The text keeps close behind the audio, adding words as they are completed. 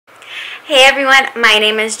Hey everyone, my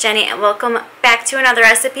name is Jenny and welcome back to another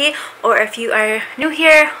recipe, or if you are new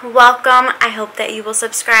here, welcome. I hope that you will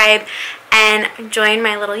subscribe and join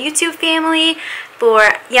my little YouTube family for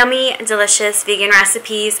yummy, delicious vegan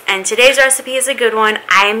recipes. And today's recipe is a good one.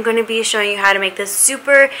 I am going to be showing you how to make this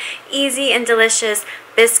super easy and delicious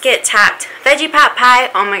biscuit topped veggie pot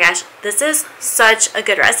pie. Oh my gosh, this is such a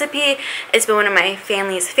good recipe. It's been one of my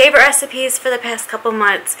family's favorite recipes for the past couple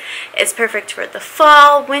months. It's perfect for the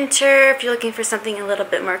fall, winter. If you're looking for something a little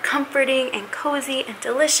bit more comforting and cozy and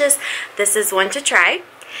delicious, this is one to try.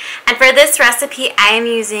 And for this recipe, I am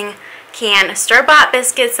using canned store-bought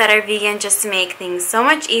biscuits that are vegan just to make things so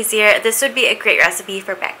much easier. This would be a great recipe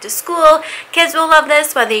for back to school. Kids will love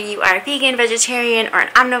this, whether you are vegan, vegetarian, or an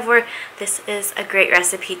omnivore. This is a great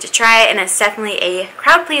recipe to try, and it's definitely a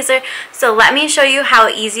crowd pleaser. So let me show you how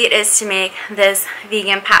easy it is to make this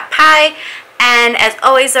vegan pot pie. And as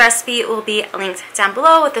always, the recipe will be linked down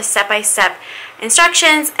below with the step-by-step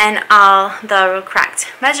instructions and all the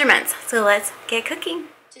correct measurements. So let's get cooking.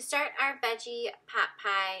 To start our veggie pot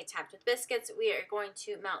pie topped with biscuits, we are going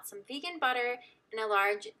to melt some vegan butter in a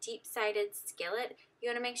large deep-sided skillet. You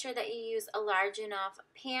want to make sure that you use a large enough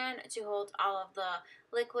pan to hold all of the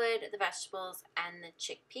liquid, the vegetables, and the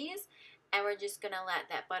chickpeas. And we're just going to let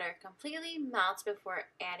that butter completely melt before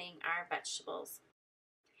adding our vegetables.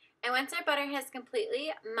 And once our butter has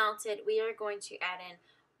completely melted, we are going to add in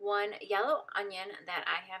one yellow onion that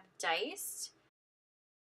I have diced.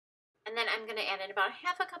 And then I'm going to add in about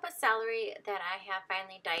half a cup of celery that I have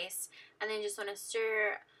finely diced. And then just want to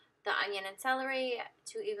stir the onion and celery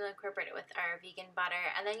to evenly incorporate it with our vegan butter.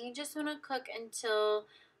 And then you just want to cook until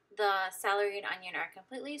the celery and onion are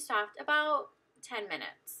completely soft, about 10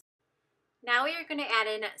 minutes. Now we are going to add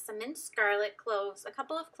in some minced garlic cloves, a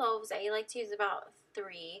couple of cloves. I like to use about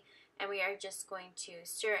 3. And we are just going to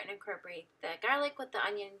stir and incorporate the garlic with the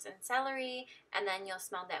onions and celery, and then you'll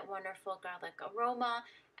smell that wonderful garlic aroma.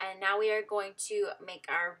 And now we are going to make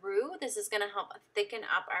our roux. This is going to help thicken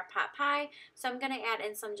up our pot pie. So I'm going to add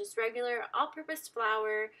in some just regular all-purpose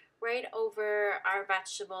flour right over our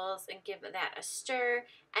vegetables and give that a stir.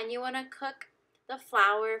 And you want to cook the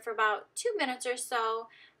flour for about 2 minutes or so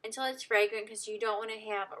until it's fragrant, because you don't want to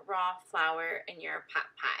have raw flour in your pot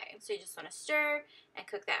pie. So you just want to stir and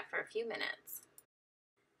cook that for a few minutes.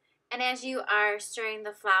 And as you are stirring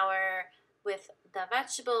the flour with the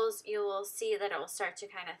vegetables, you will see that it will start to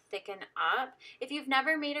kind of thicken up. If you've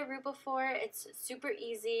never made a roux before, it's super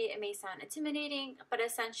easy. It may sound intimidating, but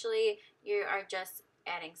essentially you are just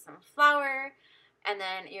adding some flour, and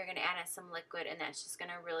then you're going to add in some liquid, and that's just going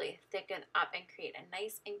to really thicken up and create a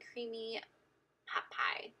nice and creamy pot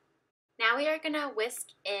pie. Now we are going to whisk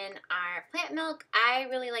in our plant milk. I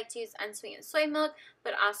really like to use unsweetened soy milk,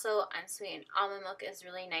 but also unsweetened almond milk is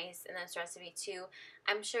really nice in this recipe too.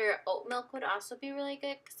 I'm sure oat milk would also be really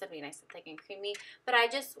good because it'd be nice and thick and creamy, but I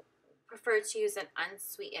just prefer to use an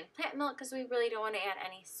unsweetened plant milk because we really don't want to add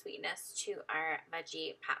any sweetness to our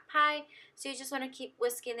veggie pot pie. So you just want to keep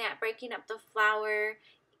whisking that, breaking up the flour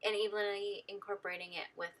and evenly incorporating it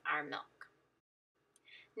with our milk.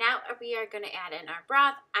 Now we are going to add in our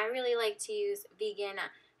broth. I really like to use vegan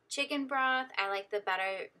chicken broth. I like the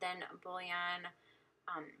better than bouillon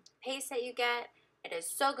paste that you get. It is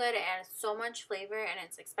so good. It adds so much flavor, and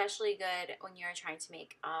it's especially good when you're trying to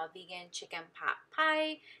make a vegan chicken pot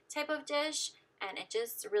pie type of dish, and it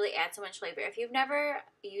just really adds so much flavor. If you've never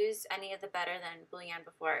used any of the better than bouillon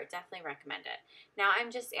before, I definitely recommend it. Now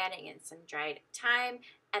I'm just adding in some dried thyme,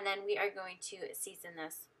 and then we are going to season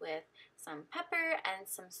this with some pepper and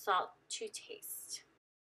some salt to taste.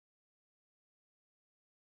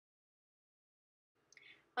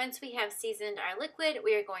 Once we have seasoned our liquid,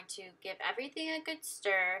 we are going to give everything a good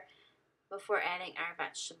stir before adding our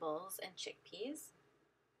vegetables and chickpeas.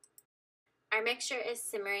 Our mixture is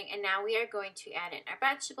simmering, and now we are going to add in our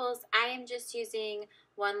vegetables. I am just using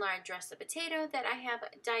one large russet potato that I have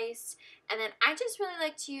diced, and then I just really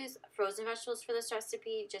like to use frozen vegetables for this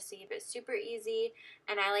recipe just to keep it super easy.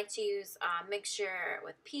 And I like to use a mixture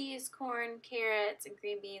with peas, corn, carrots, and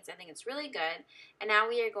green beans. I think it's really good. And now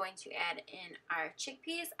we are going to add in our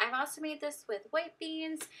chickpeas. I've also made this with white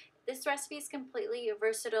beans. This recipe is completely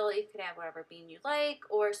versatile. You could add whatever bean you like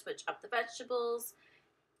or switch up the vegetables.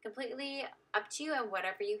 Completely up to you and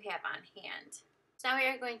whatever you have on hand. So now we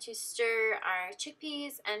are going to stir our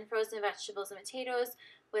chickpeas and frozen vegetables and potatoes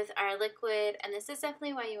with our liquid, and this is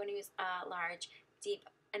definitely why you want to use a large, deep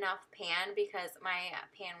enough pan, because my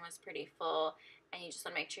pan was pretty full and you just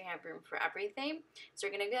want to make sure you have room for everything. So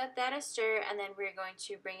we're going to give that a stir, and then we're going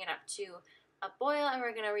to bring it up to a boil, and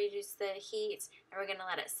we're going to reduce the heat, and we're going to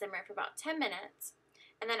let it simmer for about 10 minutes.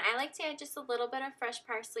 And then I like to add just a little bit of fresh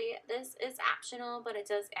parsley. This is optional, but it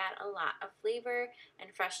does add a lot of flavor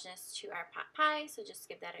and freshness to our pot pie, so just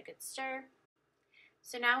give that a good stir.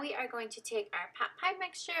 So now we are going to take our pot pie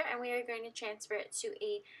mixture and we are going to transfer it to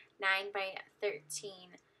a 9 by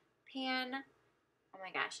 13 pan. Oh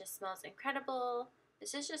my gosh, this smells incredible.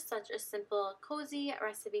 This is just such a simple, cozy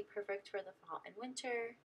recipe, perfect for the fall and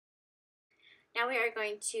winter. Now we are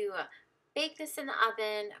going to bake this in the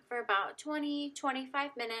oven for about 20-25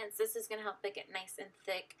 minutes. This is going to help it get nice and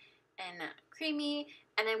thick and creamy.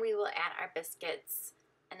 And then we will add our biscuits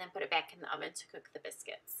and then put it back in the oven to cook the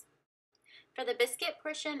biscuits. For the biscuit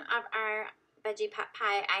portion of our veggie pot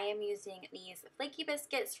pie, I am using these flaky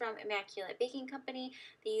biscuits from Immaculate Baking Company.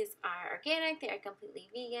 These are organic, they are completely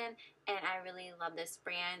vegan, and I really love this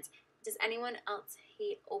brand. Does anyone else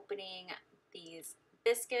hate opening these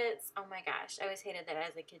biscuits? Oh my gosh, I always hated that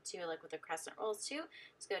as a kid too, like with the crescent rolls too.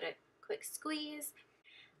 Just go to quick squeeze.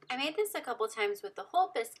 I made this a couple times with the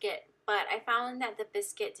whole biscuit, but I found that the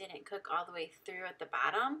biscuit didn't cook all the way through at the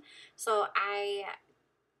bottom, so I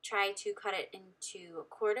try to cut it into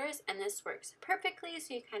quarters, and this works perfectly,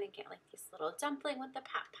 so you kind of get like this little dumpling with the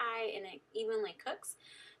pot pie and it evenly cooks.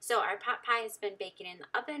 So our pot pie has been baking in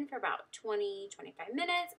the oven for about 20-25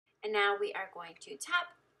 minutes, and now we are going to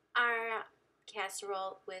top our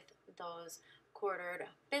casserole with those quartered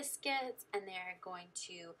biscuits, and they're going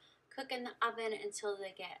to cook in the oven until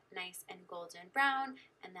they get nice and golden brown,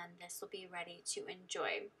 and then this will be ready to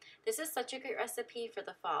enjoy. This is such a great recipe for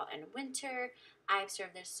the fall and winter. I've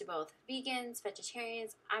served this to both vegans,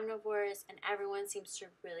 vegetarians, omnivores, and everyone seems to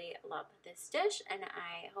really love this dish, and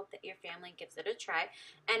I hope that your family gives it a try.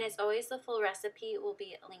 And as always, the full recipe will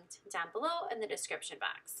be linked down below in the description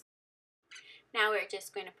box. Now we're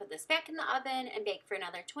just going to put this back in the oven and bake for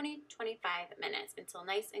another 20-25 minutes until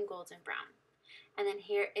nice and golden brown. And then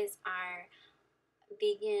here is our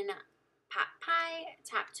vegan pot pie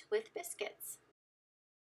topped with biscuits.